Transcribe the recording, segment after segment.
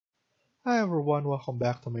Hi everyone, welcome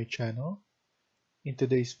back to my channel. In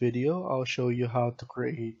today's video, I'll show you how to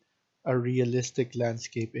create a realistic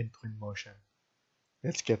landscape in Twinmotion.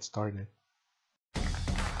 Let's get started.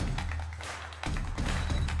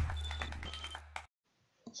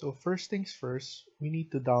 So first things first, we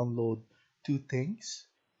need to download two things.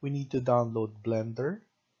 We need to download Blender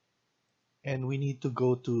and we need to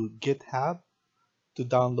go to GitHub to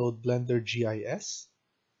download Blender GIS.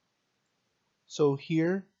 So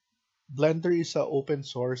here, Blender is an open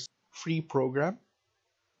source free program.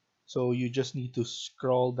 So you just need to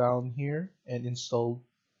scroll down here and install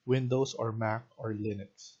Windows or Mac or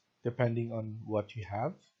Linux, depending on what you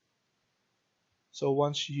have. So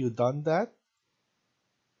once you've done that,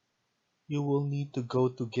 you will need to go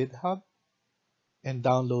to GitHub and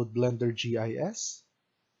download Blender GIS.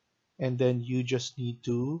 And then you just need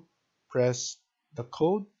to press the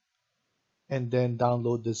code and then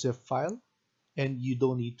download the zip file, and you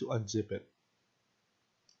don't need to unzip it.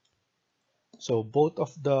 So both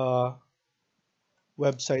of the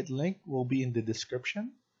website link will be in the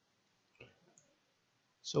description.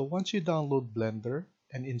 So once you download Blender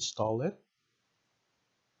and install it,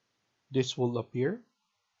 this will appear.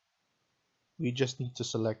 We just need to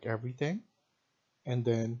select everything and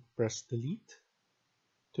then press delete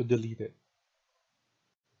to delete it.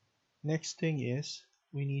 Next thing is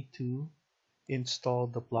we need to install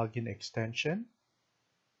the plugin extension.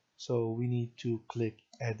 So we need to click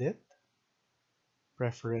Edit,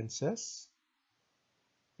 Preferences,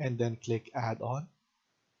 and then click Add-on,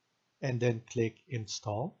 and then click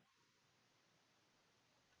Install.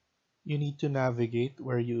 You need to navigate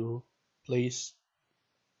where you place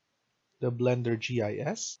the Blender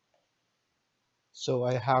GIS. So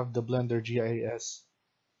I have the Blender GIS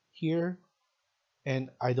here, and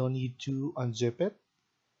I don't need to unzip it.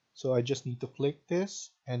 So I just need to click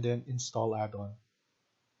this and then install add-on.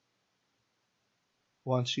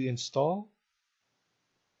 Once you install,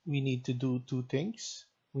 we need to do two things.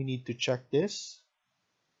 We need to check this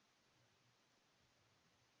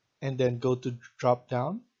and then go to drop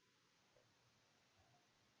down.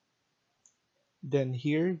 Then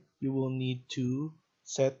here you will need to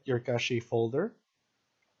set your cache folder.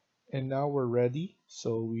 And now we're ready.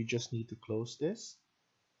 So we just need to close this.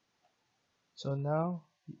 So now,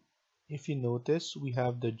 if you notice, we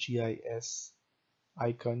have the GIS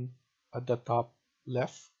icon at the top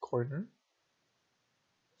left corner.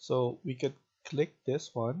 So we could click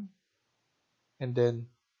this one and then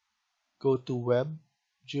go to Web,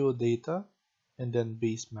 Geodata, and then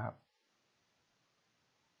Base Map.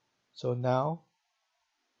 So now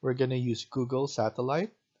we're going to use Google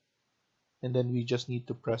Satellite, and then we just need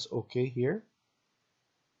to press OK here.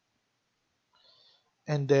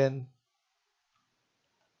 And then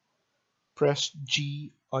press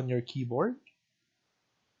G on your keyboard.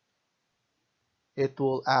 It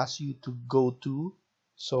will ask you to go to.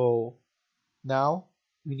 So now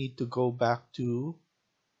we need to go back to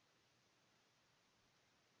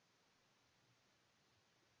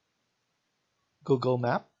Google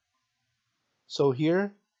Map. So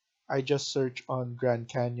here I just search on Grand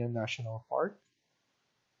Canyon National Park,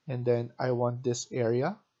 and then I want this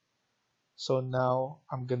area. So now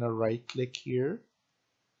I'm gonna right click here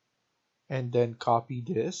and then copy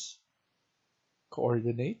this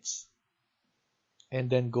coordinates and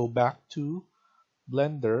then go back to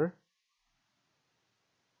Blender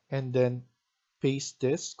and then paste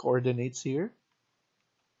this coordinates here.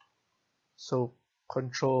 So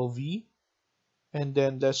Control V, and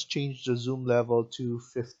then let's change the zoom level to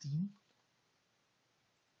 15.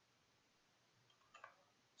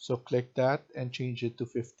 So click that and change it to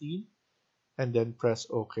 15 and then press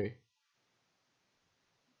OK.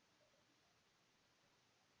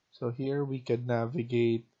 So here we can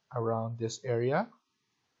navigate around this area,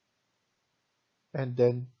 and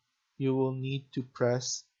then you will need to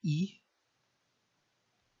press E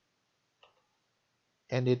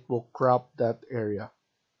and it will crop that area.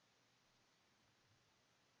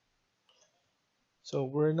 So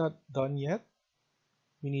we're not done yet.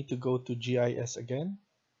 We need to go to GIS again,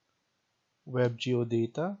 Web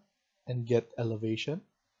Geodata, and get elevation,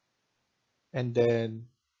 and then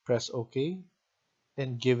press OK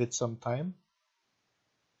and give it some time.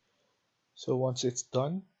 So once it's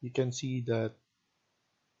done, you can see that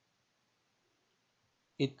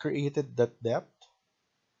it created that depth,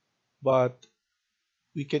 but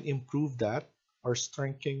we can improve that or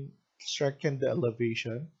strengthen the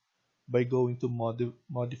elevation by going to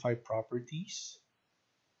modify properties,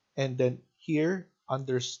 and then here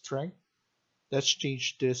under strength, let's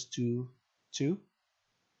change this to 2,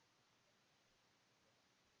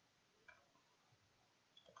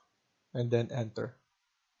 and then enter.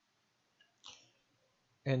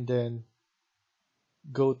 and then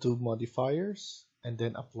go to modifiers and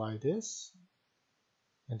then apply this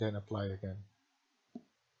and then apply again.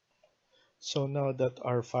 So now that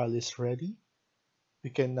our file is ready, we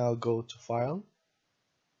can now go to file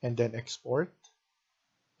and then export,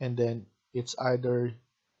 and then it's either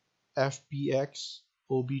FBX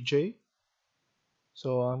OBJ.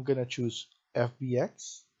 So I'm gonna choose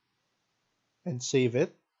FBX and save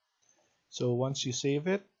it. So once you save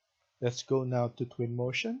it, let's go now to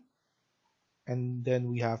Twinmotion, and then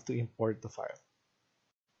we have to import the file.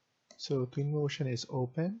 So Twinmotion is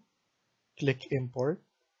open, click import,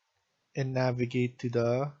 and navigate to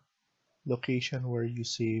the location where you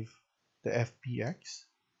save the FBX.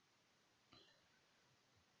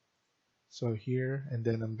 So here, and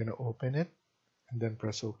then I'm gonna open it and then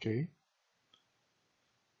press OK.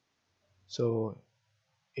 So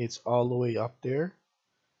it's all the way up there.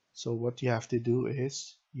 So what you have to do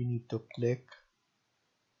is you need to click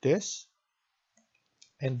this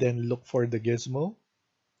and then look for the gizmo,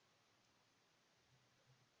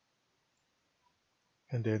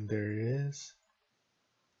 and then there it is.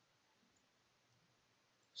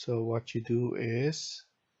 So what you do is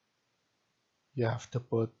you have to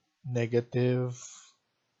put negative,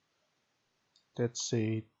 let's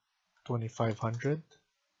say 2500.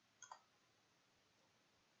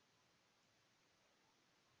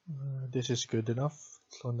 This is good enough.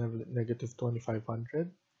 So negative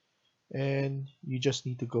 2500, and you just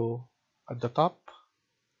need to go at the top.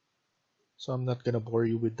 So I'm not gonna bore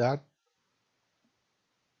you with that.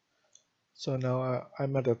 So now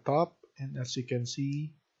I'm at the top, and as you can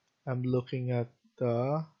see, I'm looking at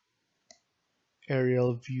the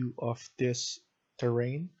aerial view of this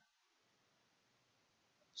terrain.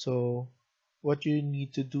 So what you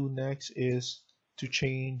need to do next is to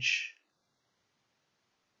change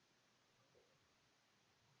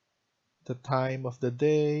the time of the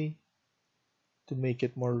day to make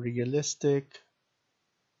it more realistic.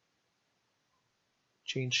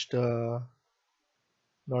 Change the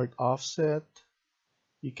north offset.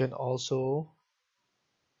 You can also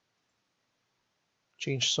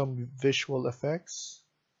change some visual effects.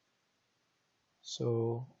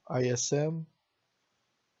 So ISM,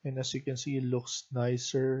 and as you can see, it looks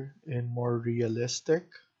nicer and more realistic.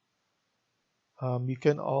 You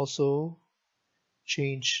can also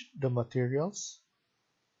change the materials.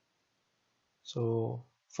 So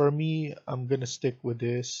for me, I'm gonna stick with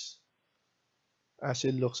this as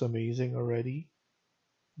it looks amazing already.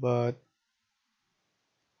 But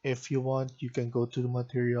if you want, you can go to the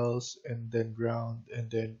materials and then ground and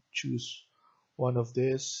then choose one of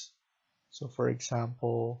this. So for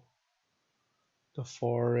example, the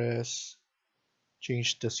forest,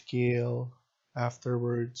 change the scale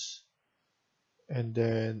afterwards, and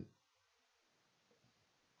then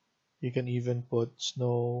you can even put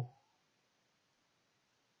snow,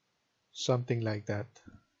 something like that.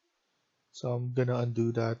 So I'm gonna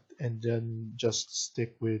undo that and then just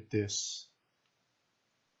stick with this.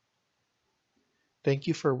 Thank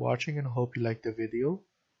you for watching and hope you liked the video.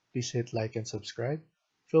 Please hit like and subscribe.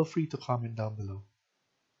 Feel free to comment down below.